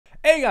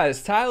Hey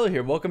guys, Tyler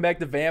here. Welcome back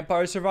to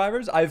Vampire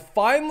Survivors. I've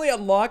finally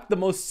unlocked the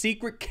most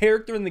secret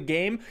character in the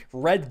game,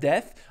 Red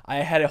Death. I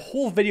had a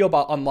whole video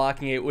about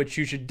unlocking it, which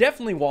you should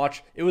definitely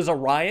watch. It was a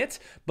riot,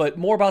 but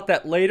more about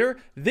that later.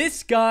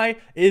 This guy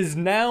is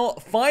now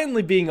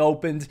finally being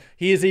opened.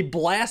 He is a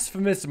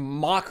blasphemous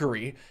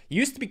mockery. He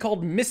used to be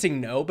called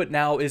MissingNo, but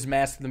now is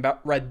masked in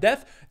Red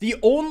Death. The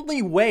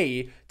only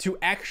way to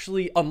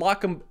actually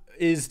unlock him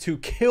is to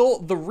kill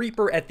the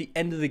Reaper at the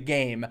end of the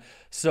game.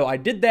 So I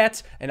did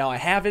that, and now I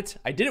have it.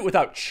 I did it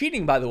without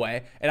cheating, by the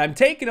way, and I'm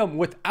taking him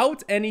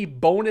without any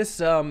bonus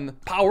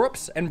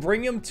power-ups and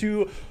bring him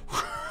to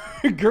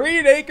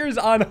Green Acres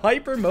on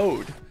hyper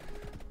mode.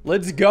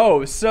 Let's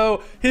go.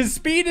 So his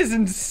speed is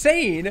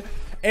insane,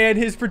 and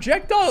his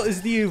projectile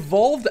is the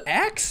evolved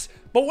axe.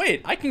 But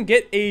wait, I can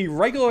get a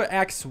regular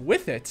axe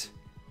with it.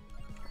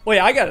 Wait,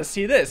 I gotta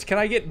see this. Can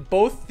I get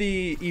both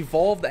the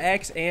evolved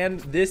axe and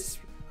this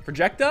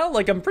projectile?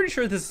 Like, I'm pretty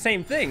sure this is the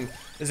same thing.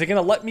 Is it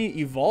gonna let me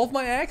evolve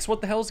my axe? What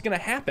the hell is gonna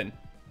happen?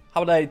 How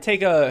would I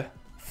take a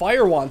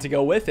fire wand to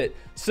go with it?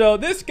 So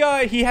this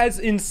guy, he has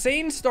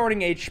insane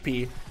starting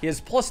HP. He has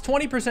plus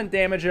 20%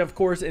 damage and of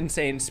course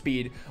insane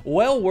speed.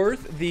 Well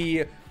worth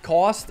the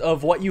cost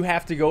of what you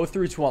have to go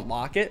through to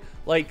unlock it.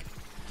 Like,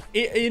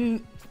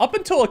 up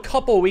until a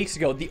couple weeks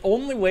ago, the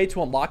only way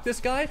to unlock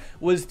this guy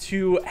was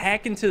to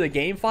hack into the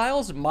game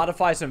files,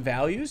 modify some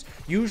values,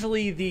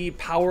 usually the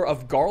power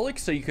of garlic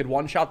so you could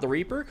one-shot the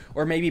Reaper,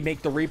 or maybe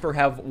make the Reaper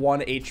have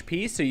 1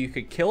 HP so you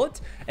could kill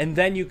it, and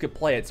then you could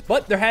play it.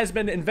 But there has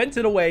been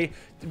invented a way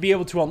to be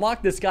able to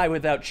unlock this guy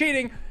without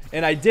cheating,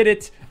 and I did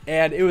it,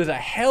 and it was a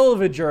hell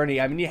of a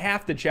journey. I mean, you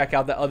have to check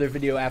out the other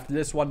video after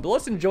this one, but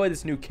let's enjoy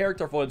this new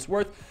character for what it's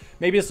worth.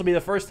 Maybe this will be the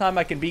first time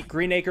I can beat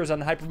Green Acres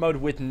on hyper mode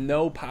with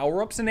no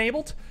power-ups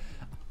enabled.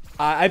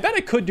 I bet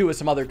I could do with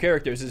some other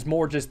characters. It's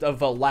more just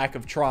of a lack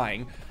of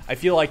trying. I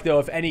feel like, though,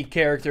 if any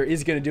character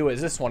is going to do it,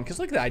 is this one. Because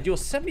look at that. I deal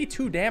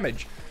 72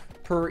 damage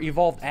per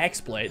evolved axe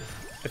blade.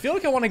 I feel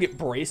like I want to get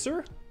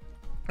Bracer.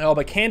 Oh,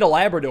 but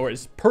Candelabrador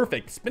is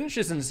perfect. Spinach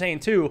is insane,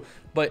 too.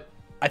 But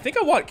I think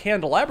I want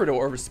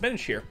Candelabrador over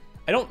Spinach here.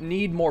 I don't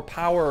need more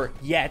power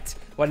yet.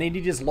 What I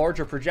need is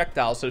larger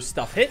projectiles so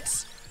stuff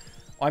hits.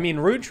 I mean,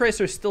 Rune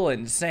Tracer is still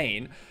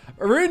insane.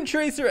 Rune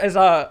Tracer as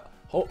a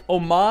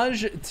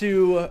homage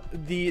to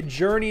the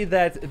journey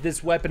that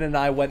this weapon and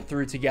I went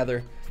through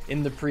together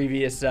in the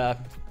previous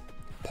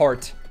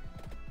part,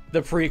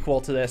 the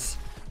prequel to this.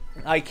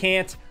 I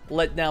can't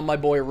let down my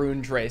boy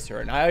Rune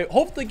Tracer, and I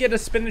hope to get a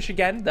Spinach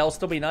again. That'll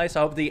still be nice. I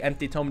hope the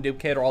Empty Tome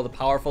Duplicate or all the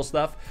powerful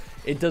stuff.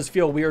 It does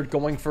feel weird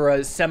going for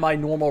a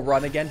semi-normal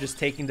run again, just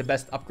taking the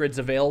best upgrades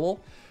available.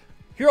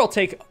 Here I'll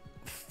take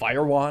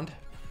Fire Wand.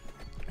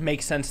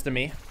 Makes sense to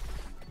me.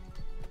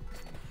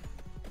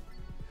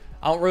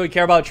 I don't really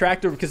care about a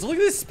tractor because look at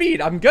this speed.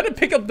 I'm going to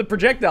pick up the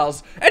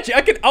projectiles. Actually,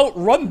 I can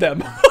outrun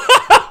them.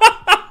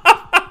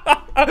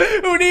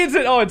 Who needs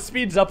it? Oh, it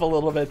speeds up a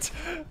little bit.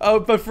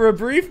 But for a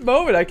brief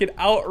moment, I can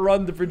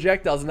outrun the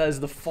projectiles, and that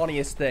is the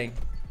funniest thing.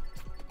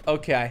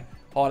 Okay.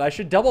 Hold on. I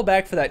should double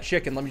back for that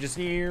chicken. Let me just...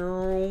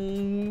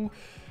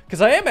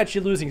 Because I am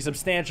actually losing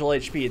substantial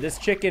HP. This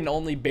chicken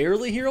only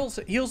barely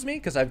heals me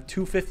because I have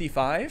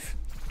 255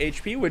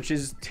 HP, which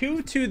is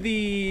 2 to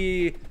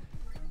the...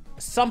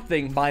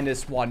 something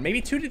 -1,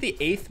 maybe 2 to the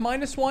 8th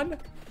 -1,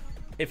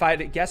 if I had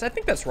to guess. I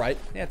think that's right.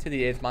 Yeah, 2 to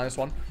the 8th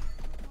 -1.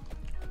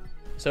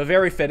 So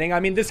very fitting. I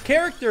mean, this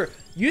character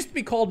used to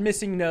be called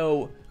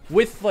MissingNo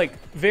with like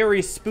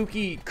very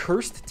spooky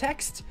cursed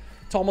text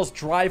to almost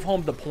drive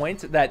home the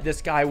point that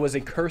this guy was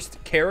a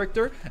cursed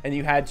character and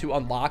you had to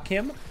unlock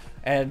him,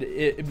 and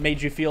it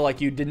made you feel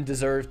like you didn't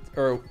deserve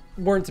or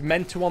weren't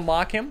meant to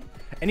unlock him.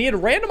 And he had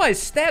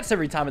randomized stats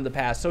every time in the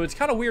past, so it's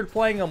kind of weird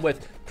playing him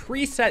with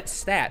preset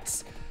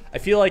stats. I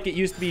feel like it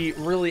used to be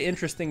really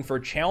interesting for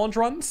challenge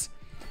runs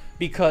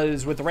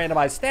because with the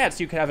randomized stats,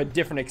 you could have a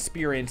different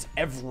experience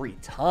every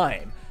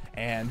time.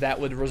 And that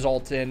would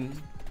result in,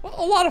 well,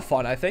 a lot of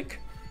fun, I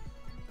think.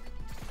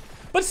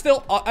 But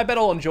still, I bet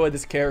I'll enjoy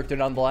this character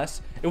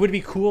nonetheless. It would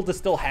be cool to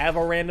still have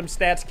a random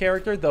stats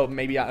character, though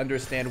maybe I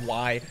understand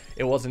why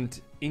it wasn't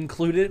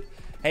included.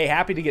 Hey,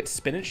 happy to get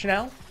Spinach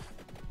now.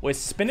 With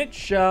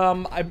Spinach,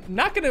 I'm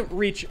not going to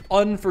reach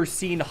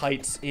unforeseen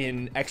heights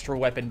in extra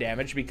weapon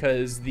damage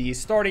because the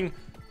starting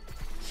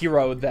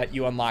hero that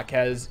you unlock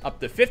has up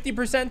to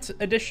 50%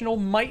 additional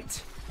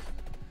might.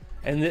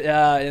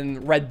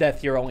 And Red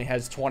Death here only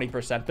has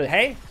 20%. But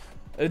hey,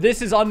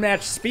 this is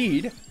unmatched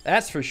speed,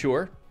 that's for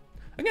sure.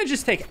 I'm going to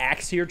just take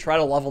Axe here, try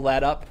to level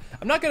that up.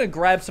 I'm not going to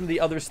grab some of the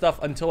other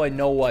stuff until I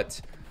know what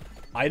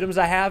items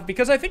I have,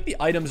 because I think the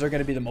items are going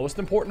to be the most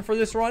important for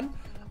this run.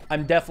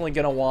 I'm definitely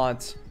going to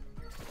want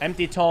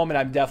Empty Tome, and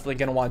I'm definitely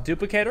going to want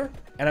Duplicator,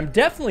 and I'm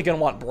definitely going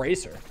to want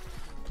Bracer.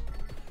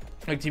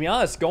 Like, to be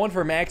honest, going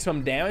for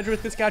maximum damage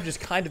with this guy just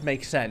kind of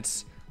makes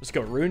sense. Let's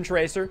go Rune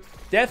Tracer.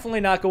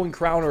 Definitely not going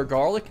Crown or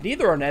Garlic.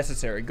 Neither are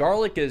necessary.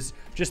 Garlic is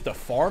just a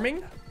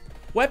farming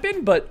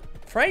weapon, but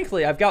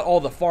frankly, I've got all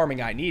the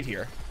farming I need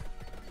here.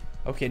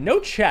 Okay, no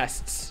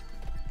chests.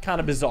 Kind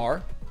of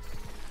bizarre.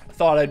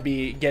 Thought I'd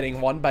be getting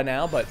one by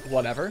now, but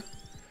whatever.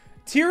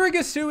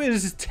 Tiragasu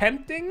is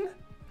tempting.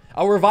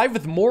 I'll revive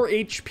with more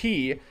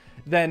HP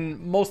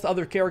than most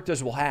other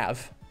characters will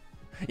have.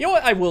 You know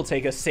what? I will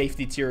take a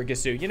safety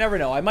Tiragasu. You never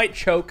know. I might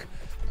choke,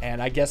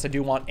 and I guess I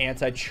do want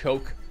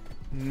anti-choke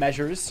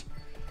measures.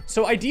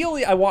 So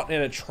ideally, I want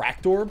an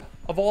Attract Orb,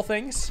 of all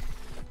things.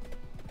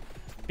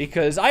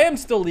 Because I am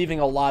still leaving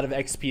a lot of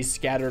XP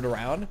scattered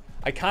around.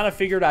 I kind of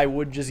figured I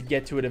would just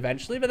get to it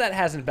eventually, but that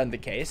hasn't been the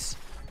case.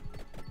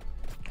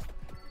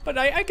 But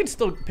I can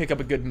still pick up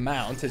a good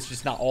amount. It's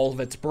just not all of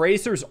it.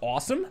 Bracer's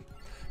awesome.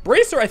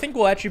 Bracer, I think,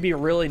 will actually be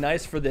really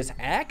nice for this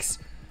axe.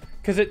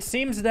 Because it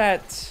seems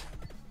that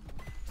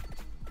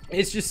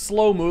it's just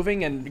slow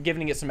moving, and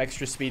giving it some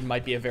extra speed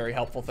might be a very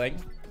helpful thing.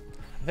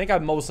 I think I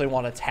mostly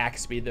want attack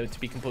speed, though, to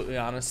be completely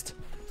honest.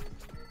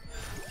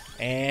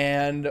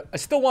 And I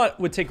still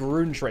would take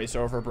Rune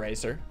Tracer over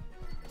Bracer.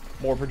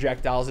 More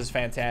projectiles is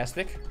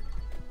fantastic.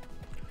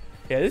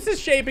 Yeah, this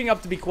is shaping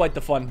up to be quite the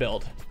fun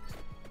build.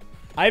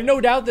 I have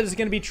no doubt that it's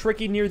going to be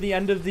tricky near the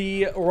end of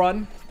the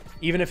run,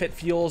 even if it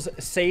feels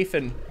safe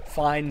and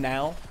fine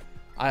now.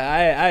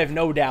 I have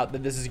no doubt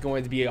that this is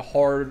going to be a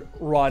hard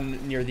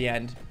run near the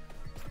end.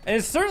 And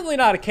it's certainly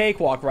not a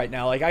cakewalk right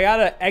now. Like, I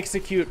gotta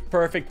execute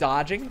perfect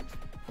dodging.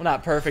 Well,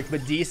 not perfect,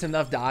 but decent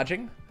enough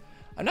dodging.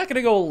 I'm not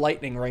gonna go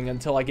Lightning Ring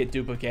until I get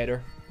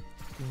Duplicator.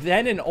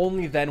 Then and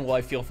only then will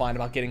I feel fine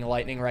about getting a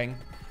Lightning Ring.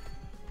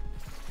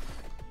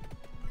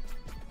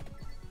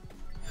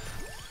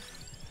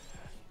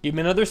 Give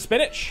me another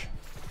spinach.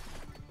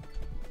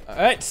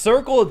 Alright,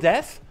 Circle of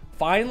Death.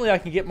 Finally, I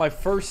can get my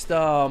first,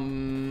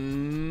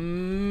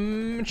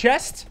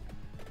 chest.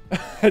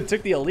 It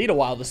took the Elite a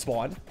while to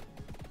spawn.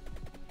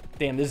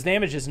 Damn, this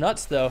damage is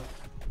nuts, though.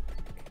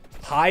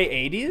 High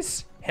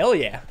 80s? Hell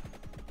yeah.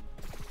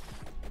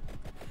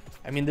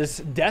 I mean, this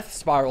death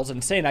spiral is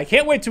insane. I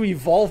can't wait to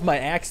evolve my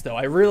axe, though.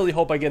 I really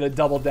hope I get a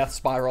double death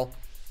spiral.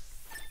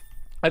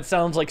 That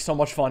sounds like so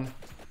much fun.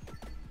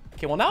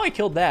 Okay, well, now I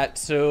killed that,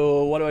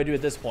 so what do I do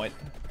at this point?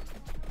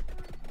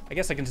 I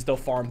guess I can still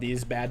farm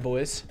these bad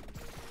boys.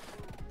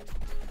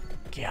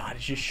 God, it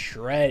just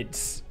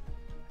shreds.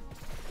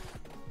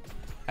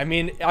 I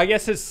mean, I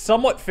guess it's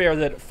somewhat fair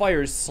that it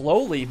fires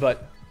slowly,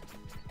 but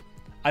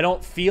I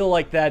don't feel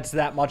like that's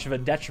that much of a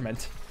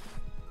detriment.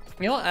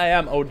 You know what? I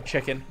am owed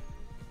chicken.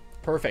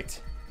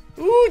 Perfect.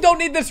 Ooh, don't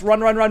need this.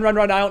 Run, run, run, run,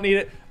 run. I don't need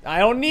it. I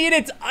don't need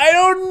it. I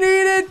don't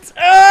need it.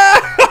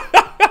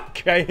 Ah!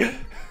 Okay.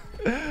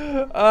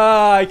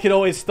 I can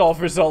always stall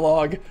for so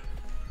long.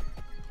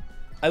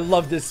 I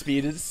love this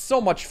speed. It's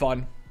so much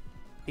fun.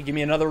 You give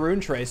me another Rune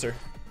Tracer.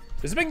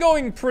 This has been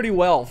going pretty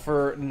well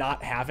for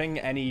not having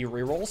any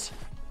rerolls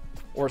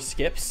or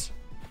skips.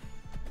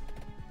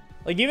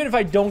 Like, even if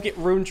I don't get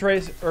Rune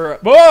Tracer, or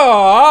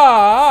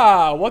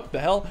what the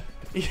hell?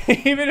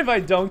 Even if I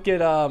don't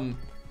get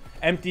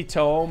Empty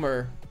Tome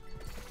or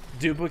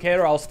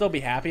Duplicator, I'll still be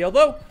happy.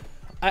 Although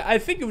I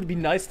think it would be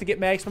nice to get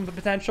maximum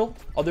potential.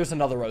 Oh, there's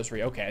another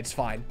rosary. Okay, it's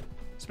fine.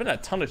 There's been a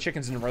ton of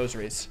chickens and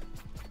rosaries.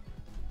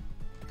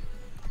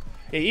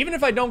 Yeah, even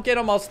if I don't get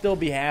them, I'll still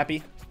be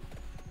happy.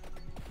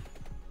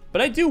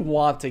 But I do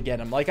want to get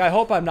them. Like, I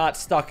hope I'm not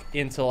stuck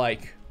into,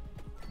 like,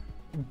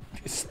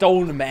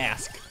 Stone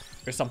Mask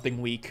or something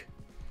weak.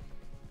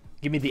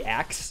 Give me the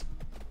axe.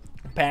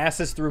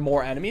 Passes through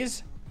more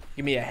enemies.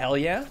 Give me a hell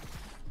yeah.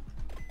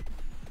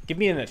 Give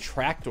me an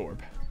Attract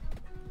Orb.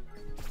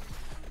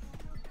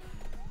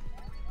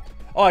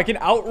 Oh, I can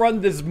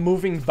outrun this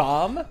moving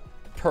bomb.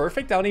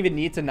 Perfect. I don't even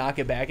need to knock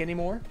it back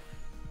anymore.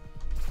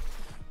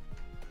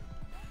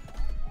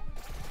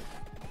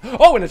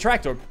 Oh, an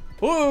Attract Orb.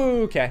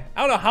 Ooh, okay.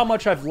 I don't know how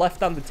much I've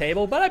left on the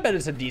table, but I bet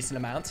it's a decent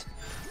amount.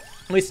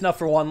 At least enough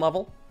for one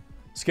level.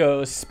 Let's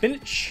go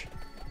spinach.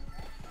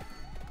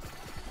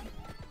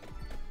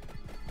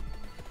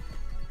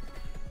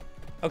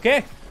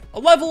 Okay. A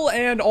level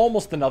and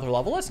almost another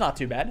level. That's not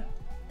too bad.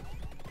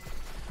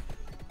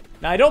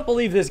 Now, I don't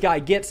believe this guy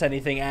gets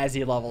anything as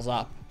he levels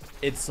up.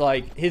 It's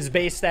like his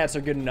base stats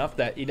are good enough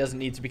that he doesn't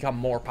need to become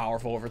more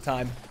powerful over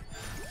time.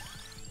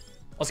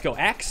 Let's go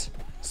axe.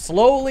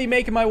 Slowly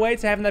making my way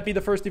to having that be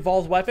the first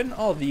evolved weapon.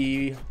 Oh,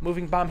 the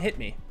moving bomb hit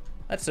me.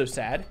 That's so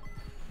sad.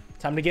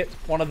 Time to get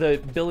one of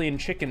the billion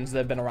chickens that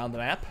have been around the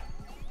map.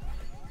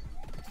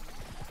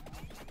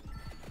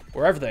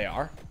 Wherever they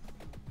are.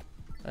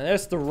 And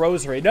there's the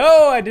rosary.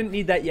 No, I didn't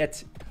need that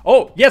yet.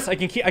 Oh, yes, I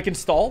can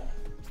stall.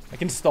 I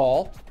can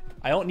stall.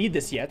 I don't need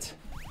this yet.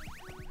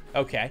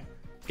 Okay.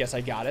 Guess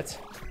I got it.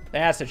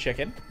 That's a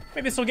chicken.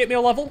 Maybe this will get me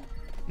a level?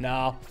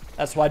 No.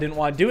 That's why I didn't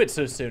want to do it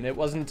so soon. It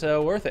wasn't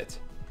worth it.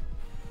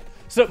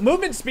 So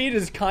movement speed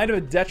is kind of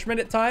a detriment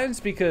at times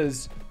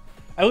because,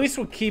 at least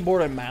with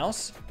keyboard and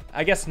mouse,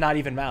 I guess not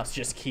even mouse,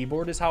 just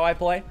keyboard is how I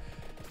play.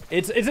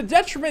 It's a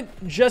detriment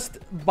just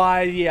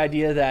by the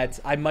idea that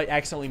I might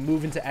accidentally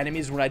move into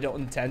enemies when I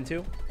don't intend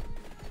to.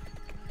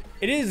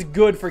 It is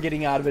good for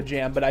getting out of a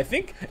jam, but I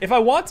think if I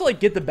want to like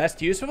get the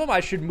best use of them, I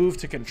should move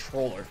to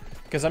controller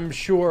because I'm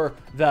sure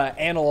the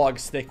analog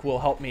stick will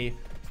help me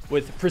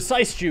with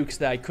precise jukes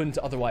that I couldn't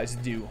otherwise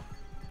do.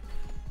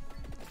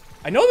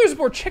 I know there's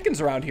more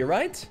chickens around here,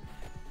 right?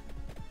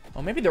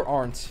 Oh, maybe there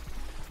aren't.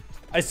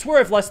 I swear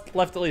I've left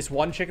at least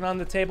one chicken on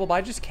the table, but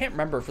I just can't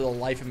remember for the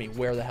life of me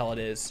where the hell it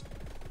is.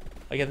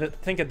 Like, I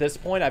think at this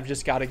point, I've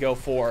just got to go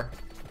for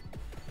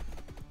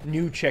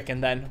new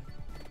chicken then.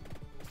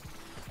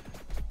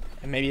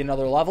 And maybe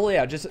another level.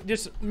 Yeah,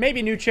 just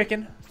maybe new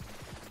chicken.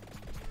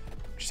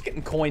 Just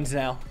getting coins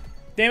now.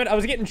 Damn it, I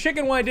was getting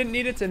chicken when I didn't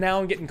need it, and now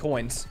I'm getting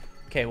coins.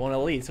 Okay, well, at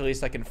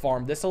least I can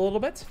farm this a little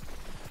bit.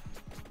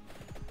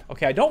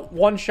 Okay, I don't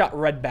one-shot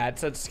red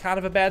bats. That's kind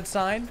of a bad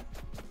sign.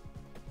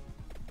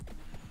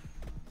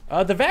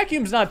 The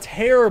vacuum's not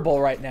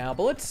terrible right now,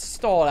 but let's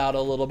stall it out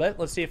a little bit.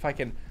 Let's see if I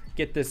can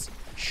get this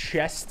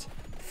chest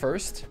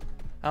first.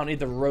 I don't need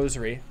the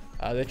rosary.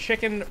 The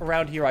chicken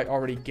around here I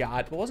already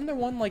got. But wasn't there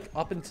one, like,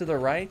 up and to the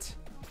right?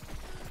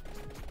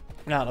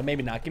 No,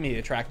 maybe not. Give me the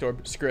attract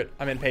orb. Screw it.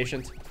 I'm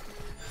impatient.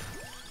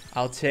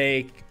 I'll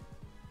take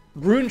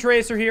Rune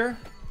Tracer here.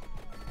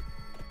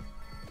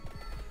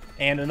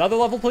 And another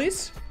level,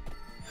 please.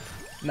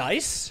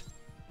 Nice.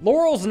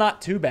 Laurel's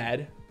not too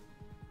bad.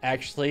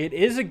 Actually, it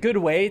is a good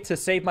way to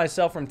save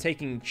myself from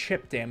taking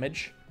chip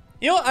damage.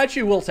 You know what? I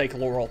actually will take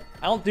Laurel.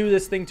 I don't do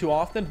this thing too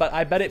often, but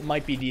I bet it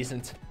might be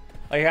decent.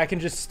 Like, I can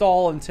just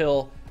stall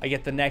until I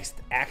get the next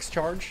axe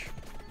charge.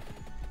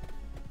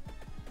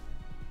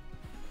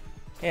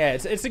 Yeah,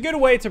 it's a good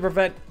way to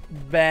prevent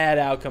bad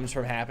outcomes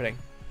from happening.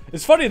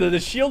 It's funny, though. The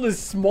shield is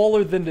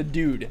smaller than the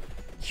dude.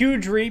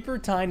 Huge Reaper,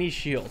 tiny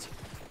shield.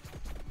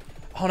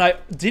 Oh, and I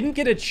didn't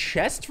get a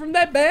chest from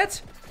that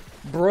bat?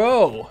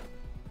 Bro.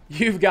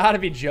 You've got to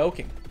be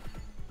joking.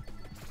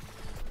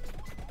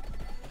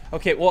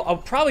 Okay, well, I'll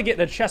probably get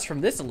a chest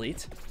from this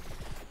elite.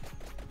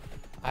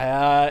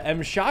 I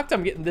am shocked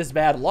I'm getting this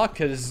bad luck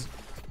because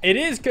it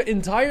is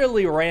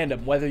entirely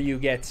random whether you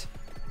get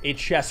a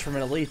chest from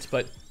an elite,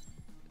 but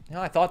you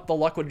know, I thought the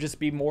luck would just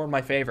be more in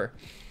my favor.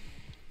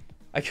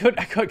 I kind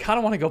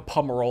of want to go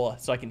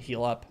Pomerola so I can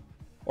heal up.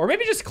 Or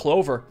maybe just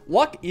Clover.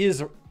 Luck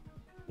is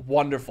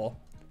wonderful.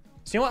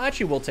 So you know what?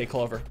 Actually, we'll take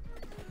Clover.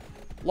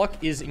 Luck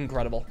is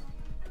incredible.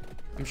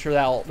 I'm sure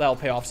that'll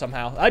pay off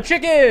somehow. A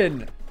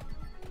chicken!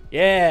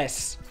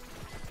 Yes!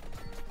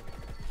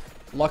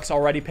 Luck's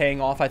already paying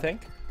off, I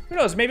think. Who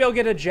knows? Maybe I'll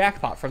get a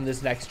jackpot from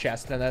this next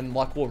chest, and then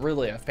luck will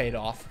really have paid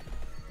off.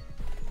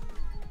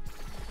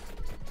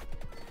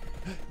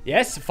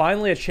 Yes,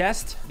 finally a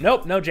chest.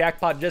 Nope, no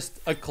jackpot, just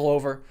a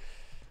Clover.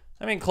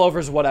 I mean,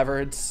 Clover's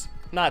whatever. It's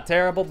not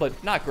terrible,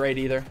 but not great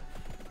either.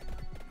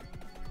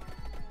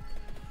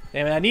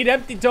 Damn it, I need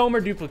Empty Tome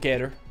or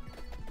Duplicator.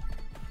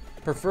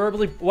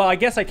 Preferably, well, I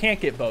guess I can't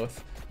get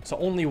both, so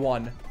only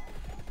one.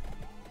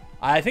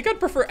 I think I'd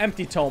prefer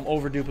Empty Tome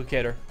over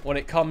Duplicator when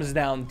it comes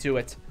down to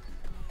it.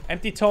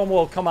 Empty Tome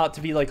will come out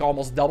to be like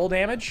almost double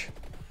damage.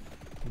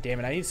 Damn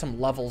it, I need some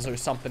levels or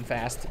something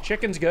fast.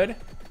 Chicken's good.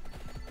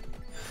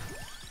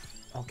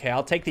 Okay,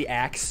 I'll take the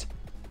axe.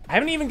 I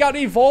haven't even got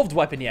an evolved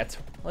weapon yet.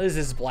 What is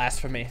this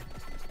blasphemy?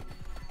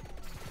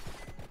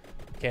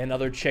 Okay,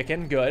 another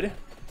chicken. Good.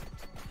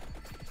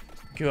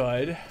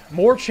 Good.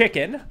 More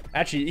chicken.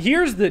 Actually,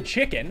 here's the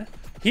chicken.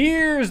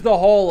 Here's the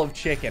haul of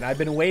chicken. I've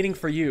been waiting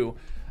for you.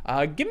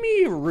 Give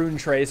me Rune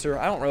Tracer.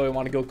 I don't really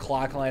want to go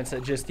Clock Lance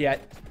it just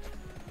yet.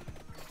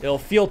 It'll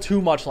feel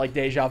too much like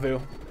Deja Vu.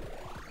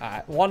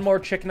 Alright, one more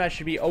chicken. I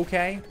should be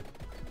okay.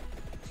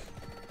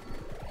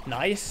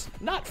 Nice.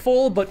 Not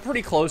full, but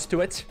pretty close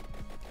to it.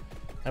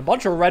 And a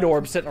bunch of red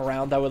orbs sitting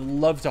around I would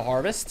love to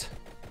harvest.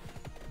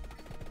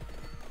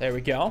 There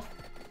we go.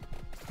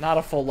 Not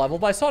a full level,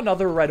 but I saw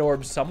another red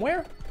orb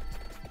somewhere.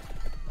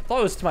 I thought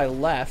it was to my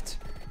left.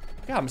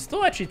 Yeah, I'm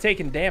still actually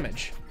taking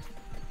damage.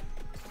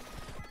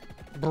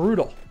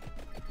 Brutal.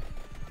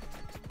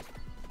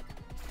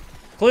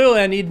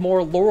 Clearly, I need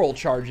more Laurel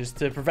charges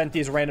to prevent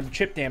these random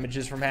chip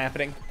damages from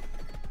happening.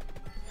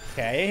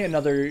 Okay,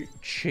 another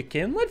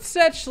chicken. Let's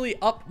actually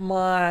up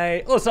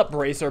my... Let's up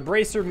Bracer.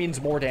 Bracer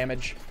means more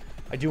damage.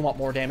 I do want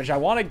more damage. I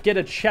want to get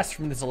a chest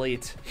from this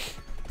elite.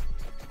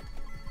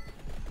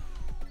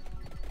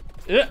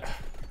 Ugh.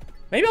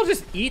 Maybe I'll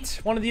just eat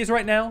one of these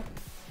right now.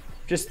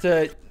 Just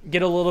to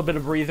get a little bit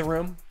of breathing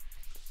room.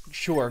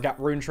 Sure, got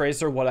Rune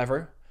Tracer,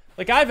 whatever.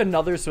 Like, I have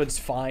another, so it's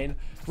fine.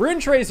 Rune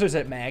Tracer's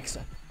at max.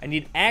 I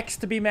need Axe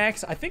to be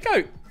max. I think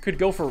I could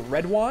go for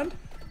Red Wand.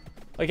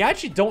 Like, I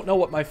actually don't know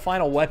what my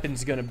final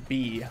weapon's gonna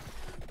be.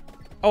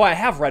 Oh, I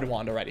have Red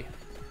Wand already.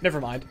 Never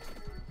mind.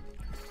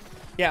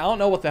 Yeah, I don't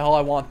know what the hell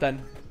I want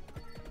then.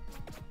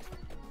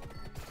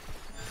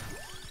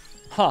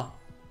 Huh.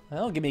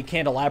 Well, give me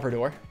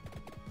Candelabrador.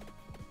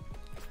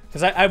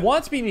 Because I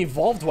want it to be an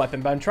evolved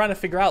weapon, but I'm trying to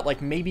figure out, like,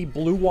 maybe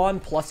Blue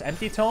Wand plus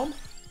Empty Tome?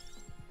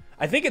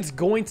 I think it's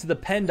going to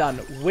depend on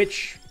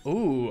which...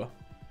 Ooh.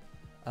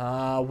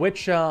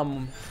 Which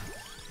item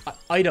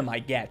I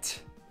get.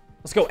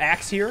 Let's go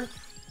Axe here.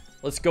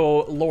 Let's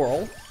go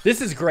Laurel. This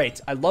is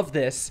great. I love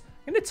this.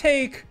 I'm going to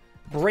take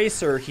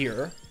Bracer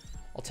here.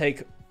 I'll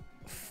take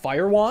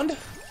Fire Wand.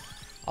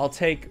 I'll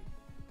take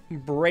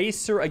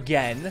Bracer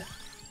again.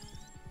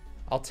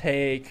 I'll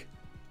take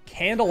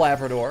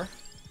Candelabrador.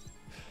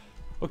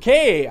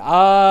 Okay,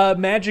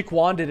 Magic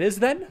Wand it is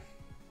then.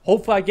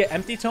 Hopefully I get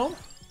Empty Tome.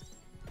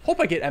 Hope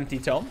I get Empty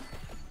Tome.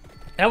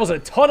 That was a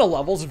ton of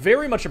levels.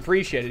 Very much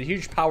appreciated.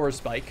 Huge power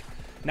spike.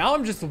 Now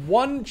I'm just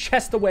one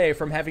chest away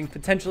from having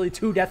potentially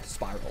 2 death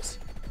spirals.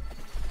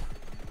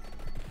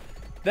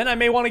 Then I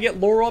may want to get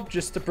lore up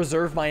just to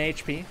preserve my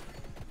HP.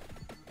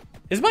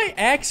 Is my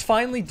axe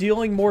finally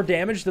dealing more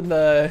damage than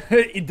the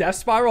death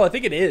spiral? I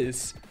think it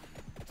is.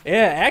 Yeah,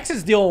 axe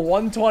is dealing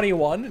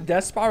 121.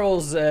 Death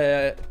spiral's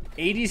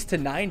 80s to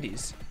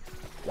 90s.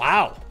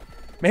 Wow.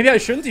 Maybe I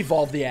shouldn't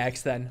evolve the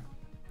axe then.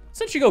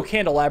 Since you go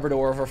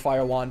Candelabrador over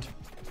Fire Wand,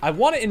 I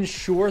want to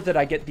ensure that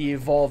I get the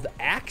evolved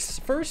axe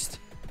first,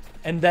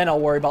 and then I'll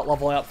worry about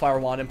leveling up Fire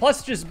Wand. And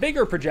plus, just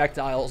bigger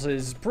projectiles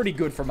is pretty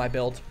good for my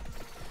build.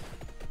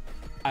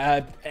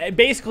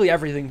 Basically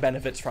everything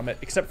benefits from it,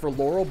 except for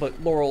Laurel, but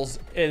Laurel's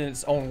in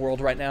its own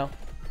world right now.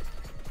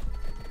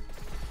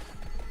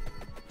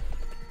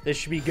 This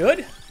should be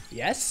good.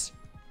 Yes.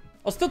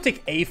 I'll still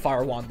take a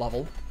Fire Wand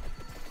level.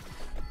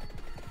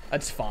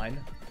 That's fine.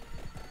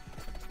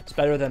 It's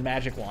better than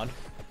Magic Wand.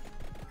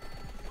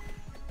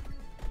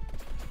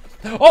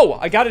 Oh,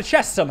 I got a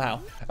chest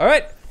somehow. All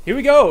right, here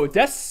we go.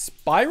 Death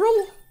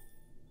Spiral?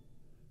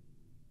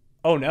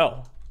 Oh,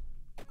 no.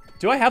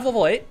 Do I have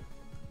level 8?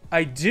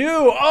 I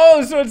do.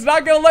 Oh, so it's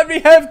not going to let me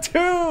have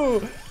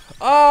 2.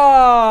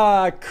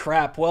 Ah,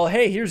 crap. Well,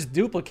 hey, here's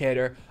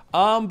Duplicator.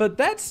 But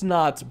that's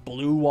not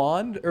Blue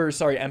Wand, or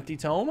sorry, Empty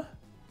Tome.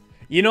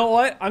 You know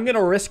what? I'm going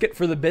to risk it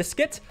for the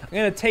biscuit. I'm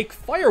going to take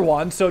Fire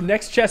Wand, so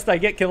next chest I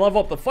get can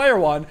level up the Fire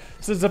Wand,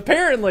 since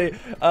apparently,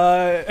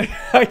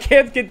 I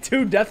can't get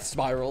 2 death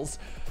spirals.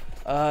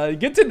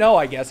 Good to know,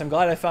 I guess. I'm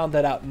glad I found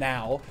that out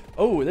now.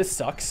 Oh, this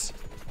sucks.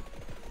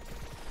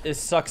 This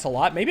sucks a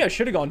lot. Maybe I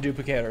should have gone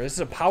Duplicator. This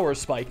is a power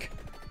spike.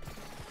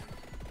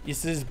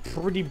 This is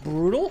pretty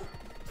brutal.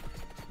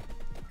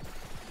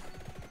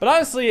 But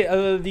honestly,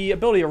 the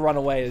ability to run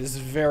away is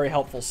very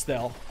helpful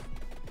still.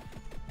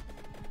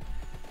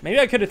 Maybe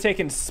I could have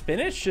taken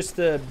Spinach just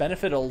to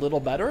benefit a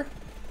little better.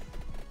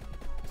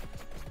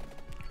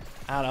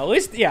 I don't know. At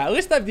least, yeah, at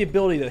least I have the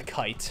ability to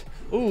kite.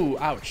 Ooh,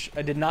 ouch.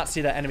 I did not see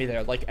that enemy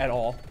there, like, at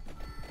all.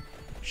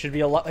 Should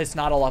be it's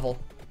not a level.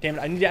 Damn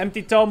it. I need an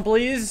Empty Tome,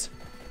 please.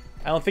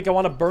 I don't think I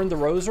want to burn the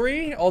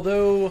Rosary,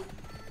 although...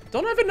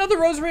 Don't I have another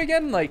Rosary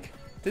again? Like,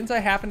 didn't I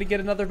happen to get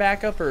another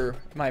backup, or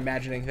am I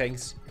imagining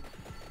things?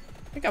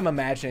 I think I'm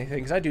imagining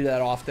things. I do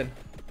that often.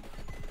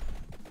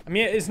 I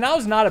mean,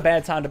 now's not a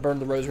bad time to burn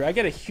the Rosary. I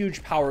get a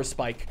huge power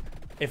spike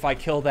if I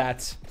kill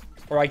that,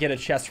 or I get a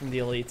chest from the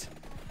Elite.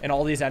 And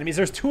all these enemies.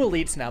 There's 2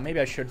 Elites now. Maybe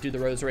I should do the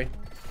Rosary.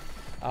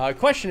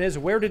 Question is,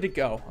 where did it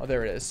go? Oh,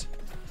 there it is.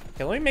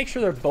 Okay, let me make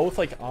sure they're both,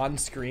 like, on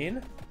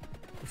screen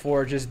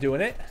before just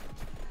doing it.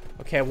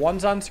 Okay,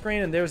 one's on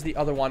screen, and there's the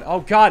other one. Oh,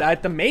 God, I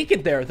have to make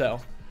it there,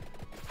 though.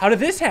 How did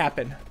this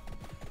happen?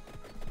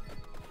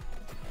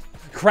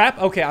 Crap.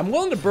 Okay, I'm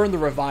willing to burn the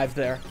Revive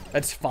there.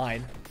 That's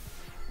fine.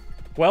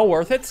 Well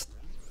worth it.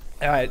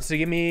 All right, so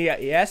give me,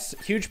 yes,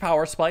 huge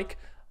power spike.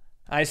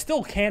 I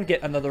still can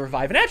get another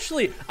Revive. And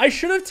actually, I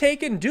should have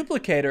taken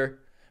Duplicator,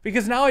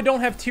 because now I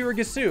don't have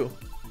Tiragasu.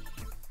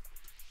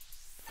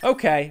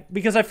 Okay,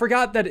 because I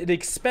forgot that it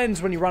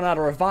expends when you run out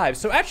of Revive.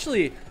 So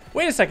actually,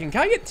 wait a second.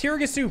 Can I get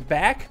Tiragasu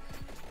back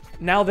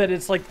now that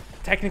it's, like,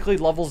 technically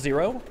level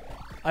 0?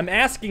 I'm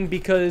asking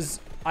because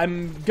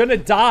I'm gonna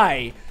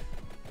die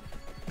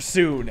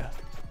soon.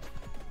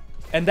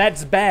 And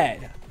that's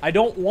bad. I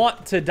don't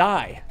want to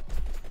die.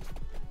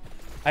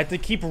 I have to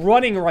keep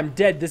running or I'm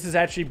dead. This is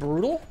actually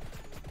brutal.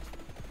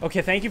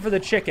 Okay, thank you for the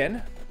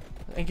chicken.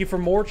 Thank you for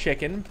more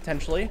chicken,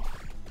 potentially.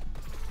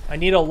 I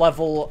need a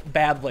level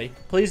badly.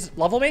 Please,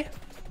 level me?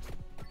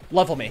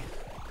 Level me.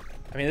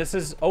 I mean, this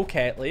is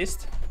okay, at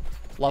least.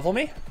 Level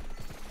me?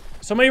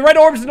 So many red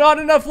orbs, not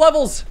enough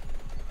levels.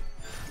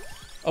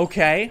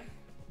 Okay.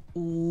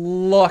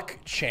 Luck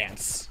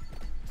chance.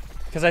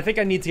 Because I think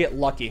I need to get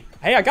lucky.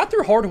 Hey, I got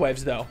through hard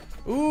waves, though.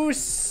 Ooh,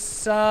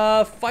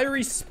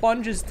 fiery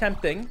sponge is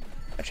tempting.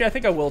 Actually, I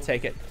think I will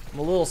take it. I'm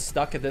a little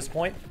stuck at this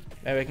point.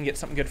 Maybe I can get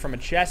something good from a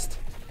chest.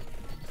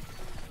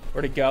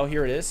 Where'd it go?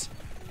 Here it is.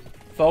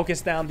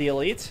 Focus down the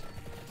Elite.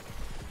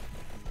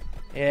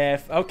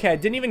 Okay, I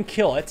didn't even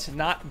kill it.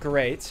 Not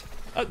great.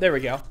 Oh, there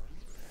we go.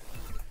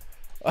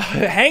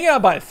 Hanging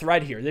out by a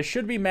thread here. There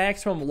should be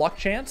maximum luck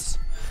chance.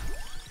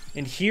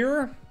 And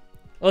here,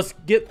 let's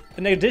get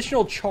an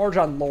additional charge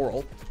on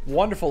Laurel.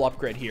 Wonderful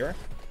upgrade here.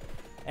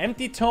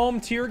 Empty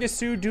Tome,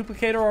 Tiragasu,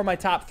 Duplicator are my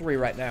top 3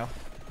 right now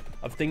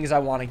of things I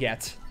want to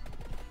get.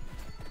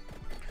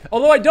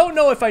 Although I don't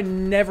know if I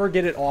never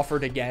get it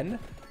offered again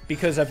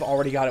because I've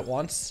already got it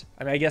once.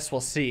 I mean, I guess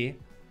we'll see.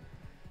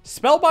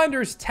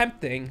 Spellbinder is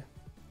tempting,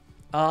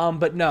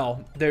 but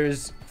no.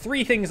 There's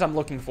 3 things I'm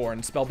looking for,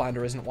 and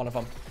Spellbinder isn't one of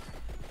them.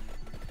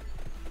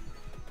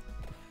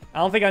 I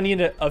don't think I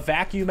need a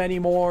vacuum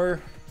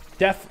anymore.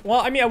 Well,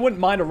 I mean, I wouldn't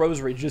mind a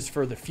Rosary just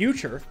for the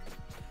future.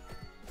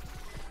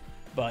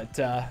 But,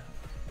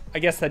 I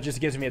guess that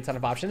just gives me a ton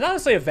of options.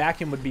 Honestly, a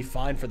vacuum would be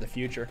fine for the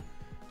future.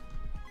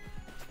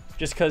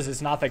 Just because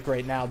it's not that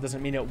great now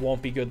doesn't mean it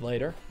won't be good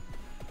later.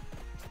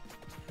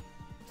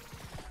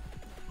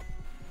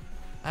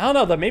 I don't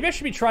know, though. Maybe I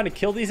should be trying to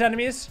kill these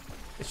enemies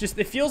It's just,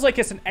 it feels like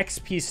it's an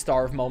XP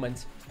starve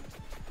moment.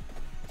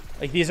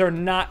 Like, these are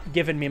not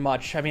giving me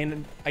much. I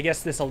mean, I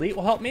guess this elite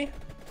will help me.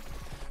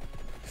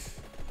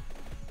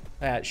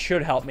 That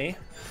should help me.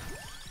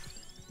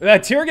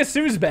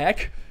 Tiragasu's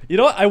back. You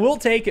know what? I will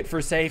take it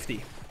for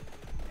safety.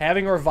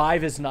 Having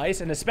revive is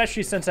nice, and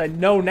especially since I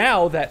know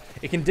now that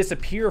it can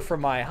disappear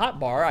from my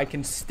hotbar, I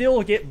can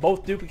still get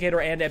both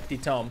Duplicator and Empty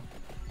Tome.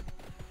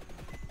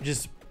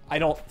 Just, I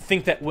don't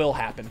think that will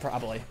happen,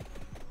 probably.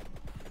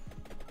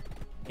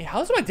 Yeah,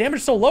 how is my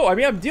damage so low? I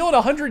mean, I'm dealing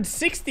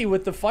 160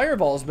 with the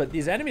fireballs, but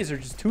these enemies are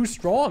just too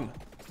strong.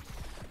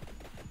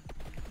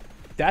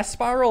 Death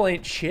Spiral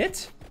ain't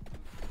shit.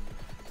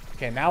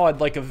 Okay, now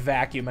I'd like a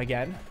vacuum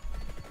again.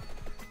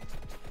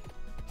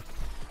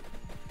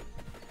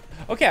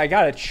 Okay, I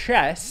got a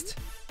chest.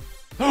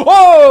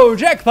 Oh,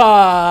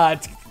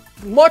 jackpot!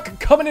 Luck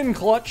coming in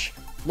clutch.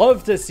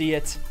 Love to see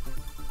it.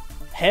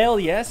 Hell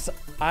yes.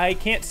 I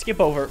can't skip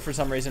over it for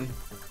some reason.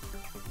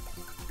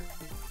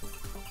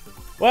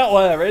 Well,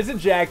 whatever. It's a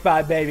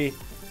jackpot, baby.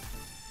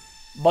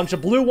 Bunch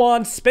of blue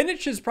wands.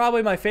 Spinach is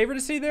probably my favorite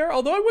to see there,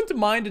 although I wouldn't have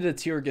minded a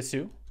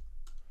Tiragasu.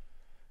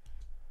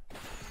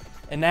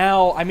 And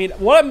now, I mean,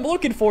 what I'm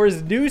looking for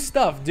is new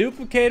stuff.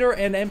 Duplicator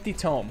and Empty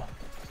Tome.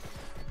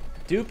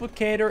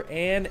 Duplicator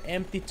and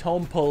Empty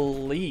Tome,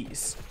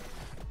 please.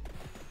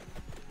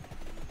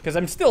 Because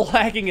I'm still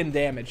lacking in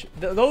damage.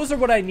 Those are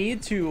what I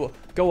need to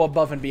go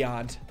above and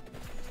beyond.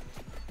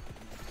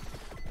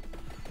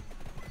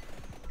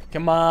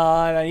 Come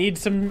on, I need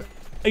some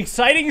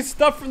exciting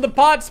stuff from the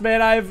pots,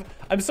 man.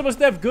 I'm supposed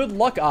to have good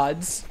luck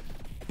odds.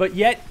 But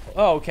yet,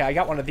 oh, okay, I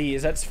got one of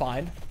these. That's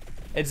fine.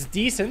 It's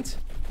decent.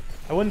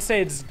 I wouldn't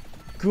say it's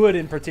good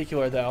in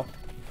particular, though.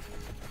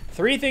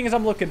 3 things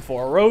I'm looking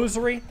for.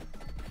 Rosary,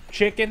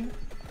 chicken,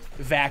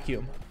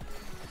 vacuum.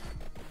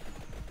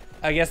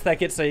 I guess that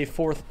gets a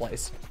 4th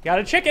place. Got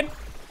a chicken.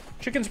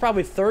 Chicken's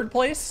probably 3rd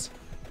place.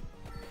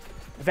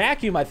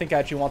 Vacuum, I think I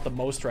actually want the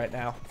most right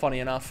now. Funny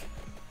enough.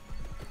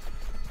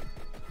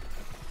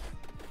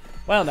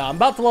 Well, no, I'm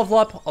about to level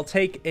up. I'll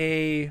take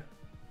a...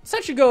 Let's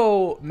actually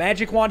go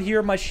magic wand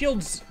here. My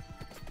shield's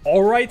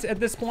alright at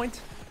this point.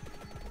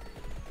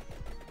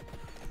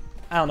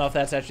 I don't know if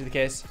that's actually the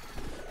case.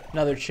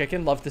 Another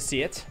chicken. Love to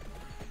see it.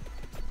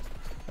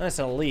 That's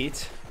an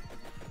elite.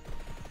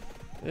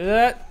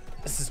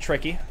 This is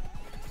tricky.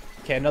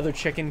 Okay, another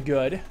chicken.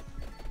 Good.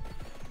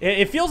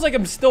 It feels like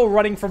I'm still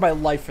running for my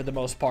life for the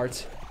most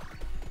part.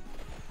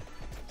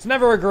 It's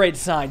never a great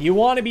sign. You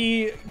want to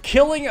be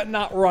killing,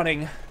 not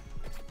running.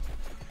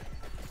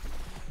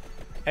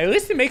 At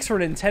least it makes for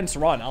an intense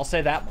run. I'll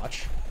say that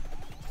much.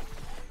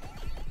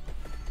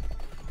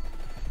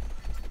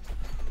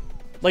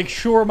 Like,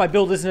 sure, my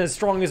build isn't as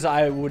strong as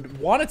I would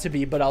want it to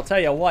be, but I'll tell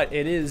you what,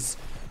 it is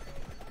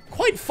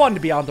quite fun to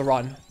be on the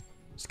run.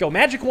 Let's go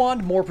magic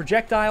wand, more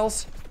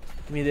projectiles.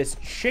 Give me this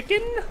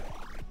chicken.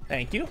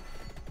 Thank you.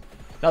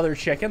 Another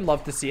chicken,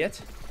 love to see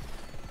it.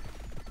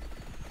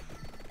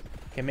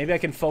 Okay, maybe I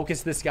can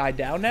focus this guy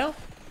down now.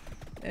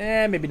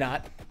 Maybe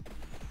not.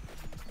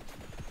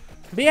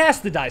 But he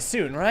has to die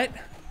soon, right?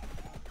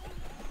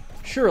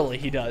 Surely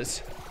he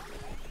does.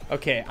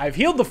 Okay, I've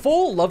healed the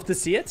full, love to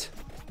see it.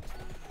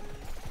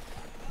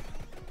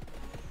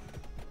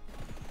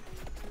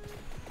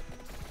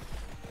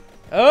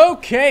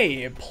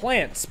 Okay,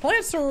 plants.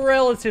 Plants are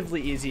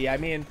relatively easy. I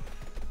mean,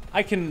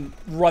 I can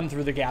run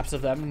through the gaps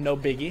of them. No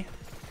biggie.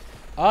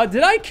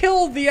 Did I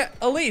kill the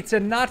elites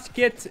and not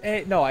get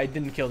a... No, I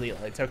didn't kill the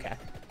elites. Okay.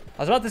 I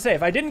was about to say,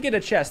 if I didn't get a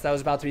chest, I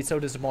was about to be so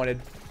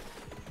disappointed.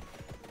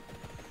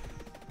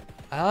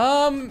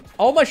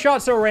 All my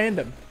shots are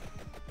random.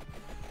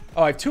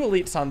 Oh, I have 2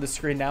 elites on the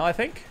screen now, I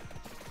think.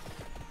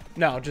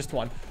 No, just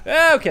 1.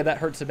 Okay, that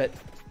hurts a bit.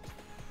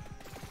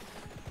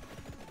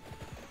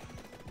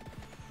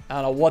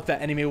 I don't know what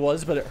that enemy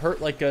was, but it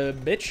hurt like a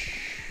bitch.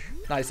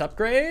 Nice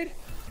upgrade.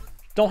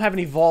 Don't have an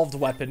evolved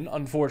weapon,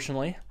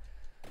 unfortunately.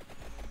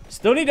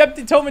 Still need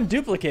Empty Tome and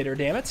Duplicator,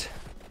 damn it.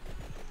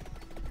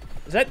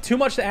 Is that too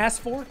much to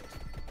ask for?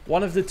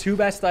 One of the 2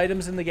 best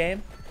items in the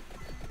game?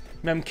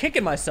 I mean, I'm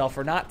kicking myself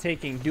for not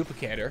taking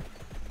Duplicator.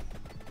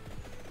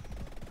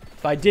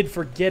 But I did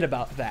forget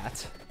about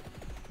that.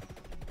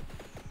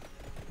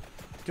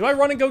 Do I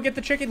run and go get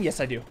the chicken? Yes,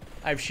 I do.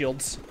 I have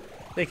shields.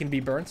 They can be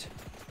burnt.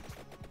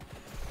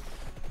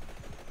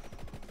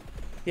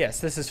 Yes,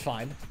 this is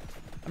fine.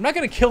 I'm not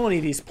going to kill any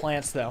of these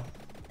plants, though.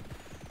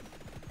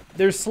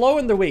 They're slow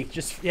and they're weak.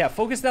 Just, yeah,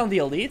 focus down the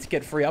elites.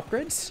 Get free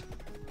upgrades.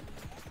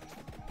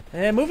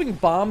 And moving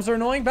bombs are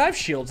annoying, but I have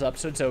shields up,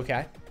 so it's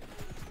okay.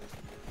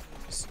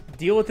 Just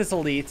deal with this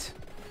elite.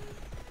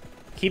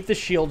 Keep the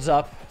shields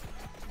up.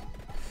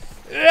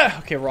 Ugh,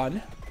 okay,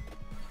 run.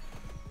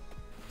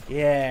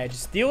 Yeah,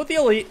 just deal with the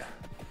elite.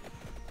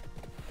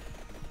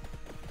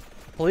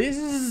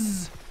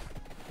 Please.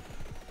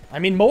 I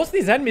mean, most of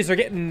these enemies are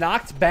getting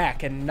knocked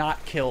back and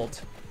not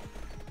killed.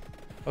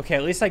 Okay,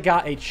 at least I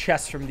got a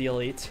chest from the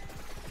elite.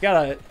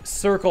 Gotta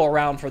circle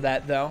around for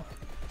that, though.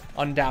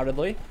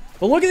 Undoubtedly.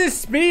 But look at this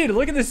speed.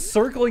 Look at this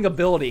circling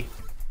ability.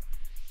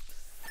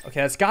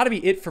 Okay, that's got to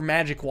be it for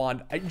Magic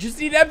Wand. I just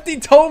need Empty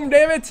Tome,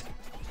 damn it!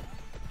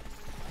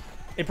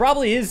 It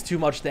probably is too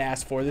much to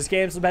ask for. This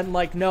game's been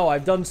like, no,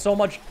 I've done so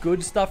much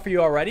good stuff for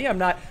you already. I'm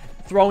not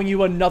throwing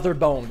you another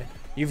bone.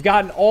 You've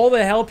gotten all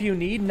the help you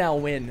need, now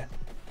win.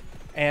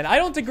 And I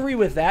don't agree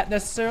with that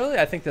necessarily.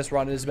 I think this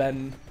run has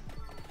been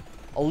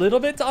a little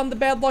bit on the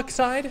bad luck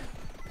side.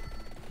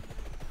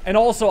 And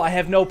also, I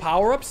have no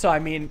power-ups, so I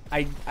mean,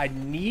 I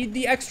need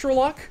the extra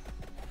luck.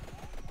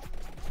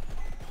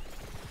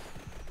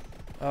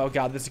 Oh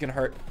god, this is gonna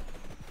hurt.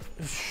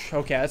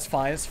 Okay, that's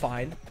fine, it's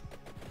fine.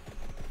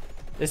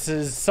 This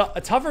is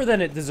tougher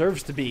than it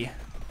deserves to be.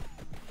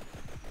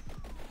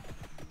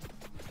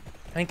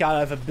 Thank god I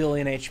have a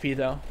billion HP,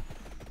 though.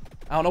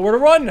 I don't know where to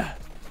run!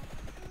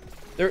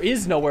 There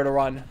is nowhere to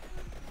run.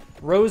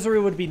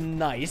 Rosary would be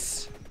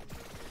nice.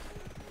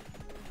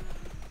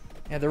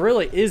 Yeah, there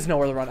really is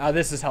nowhere to run. Oh,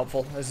 this is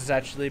helpful. This is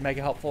actually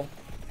mega helpful.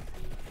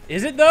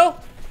 Is it, though?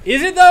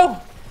 Is it, though?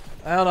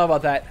 I don't know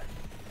about that.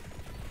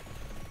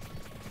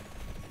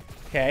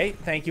 Okay,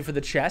 thank you for the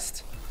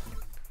chest.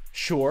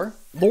 Sure.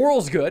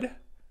 Laurel's good.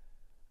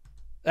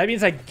 That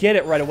means I get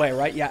it right away,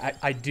 right? Yeah,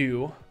 I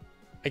do.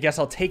 I guess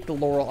I'll take the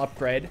Laurel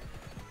upgrade.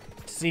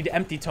 Just need to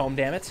Empty Tome,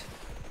 damn it.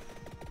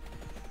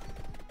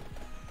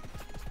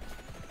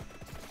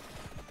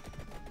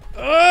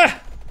 Ugh!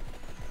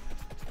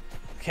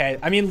 Okay,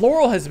 I mean,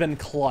 Laurel has been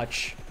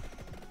clutch.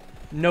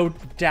 No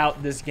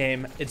doubt this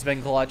game, it's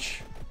been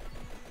clutch.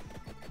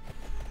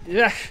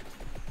 Ugh.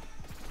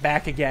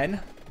 Back again.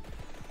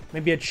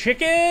 Maybe a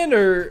chicken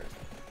or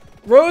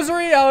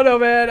rosary? I don't know,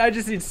 man. I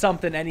just need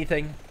something,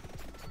 anything.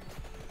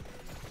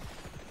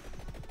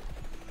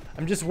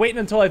 I'm just waiting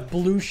until I have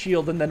blue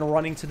shield and then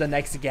running to the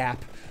next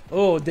gap.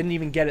 Oh, didn't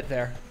even get it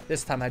there.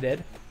 This time I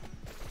did.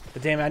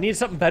 But damn it, I need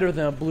something better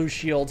than a blue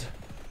shield.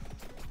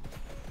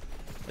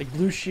 Like,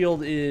 blue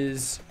shield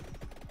is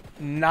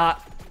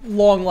not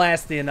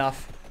long-lasting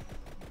enough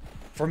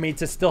for me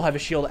to still have a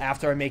shield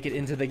after I make it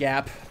into the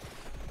gap.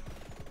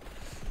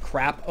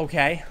 Crap,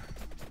 okay.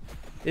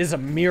 It is a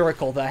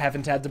miracle that I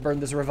haven't had to burn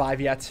this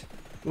revive yet.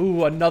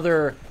 Ooh,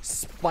 another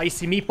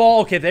spicy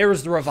meatball. Okay,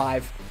 there's the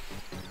revive.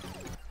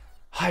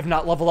 I've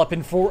not leveled up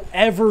in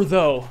forever,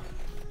 though.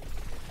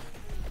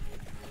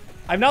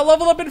 I've not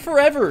leveled up in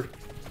forever.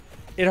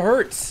 It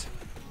hurts.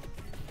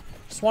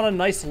 Just want a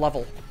nice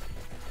level.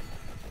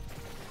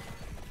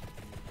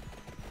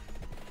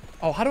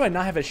 Oh, how do I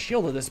not have a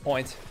shield at this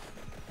point?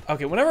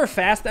 Okay, whenever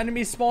fast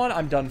enemies spawn,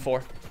 I'm done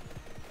for.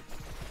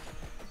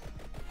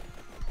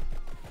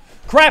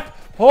 Crap!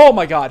 Oh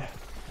my god.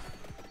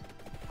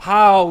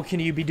 How can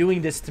you be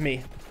doing this to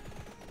me?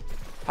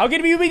 How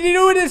can you be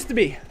doing this to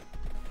me?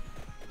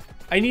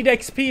 I need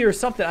XP or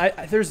something.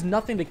 There's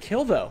nothing to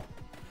kill, though.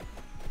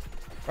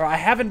 Or I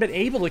haven't been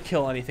able to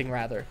kill anything,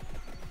 rather.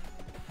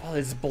 Oh,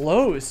 this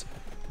blows.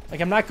 Like,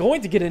 I'm not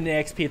going to get any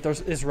XP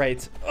at this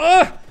rate.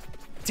 Ugh!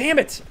 Damn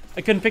it!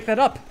 I couldn't pick that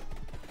up.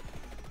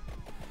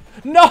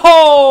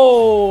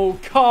 No!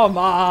 Come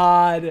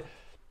on!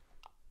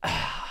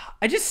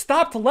 I just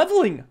stopped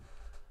leveling.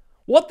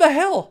 What the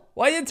hell?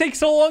 Why did it take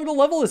so long to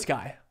level this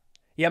guy?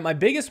 Yeah, my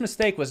biggest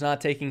mistake was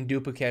not taking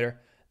Duplicator.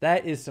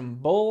 That is some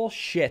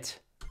bullshit.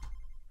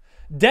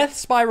 Death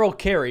Spiral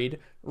carried.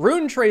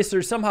 Rune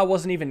Tracer somehow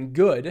wasn't even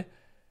good.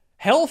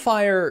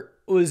 Hellfire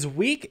was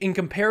weak in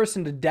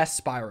comparison to Death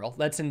Spiral.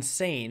 That's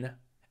insane.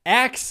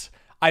 Axe,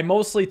 I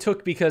mostly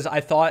took because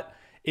I thought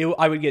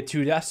I would get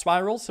 2 Death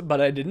Spirals,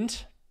 but I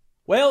didn't.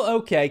 Well,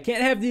 okay,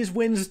 can't have these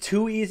wins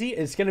too easy.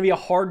 It's going to be a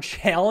hard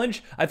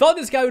challenge. I thought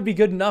this guy would be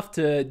good enough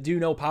to do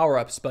no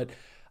power-ups, but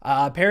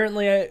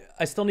apparently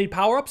I still need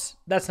power-ups.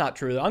 That's not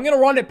true, though. I'm going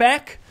to run it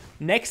back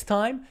next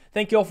time.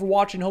 Thank you all for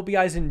watching. Hope you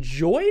guys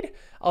enjoyed.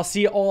 I'll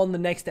see you all in the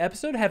next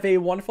episode. Have a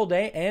wonderful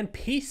day, and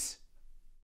peace.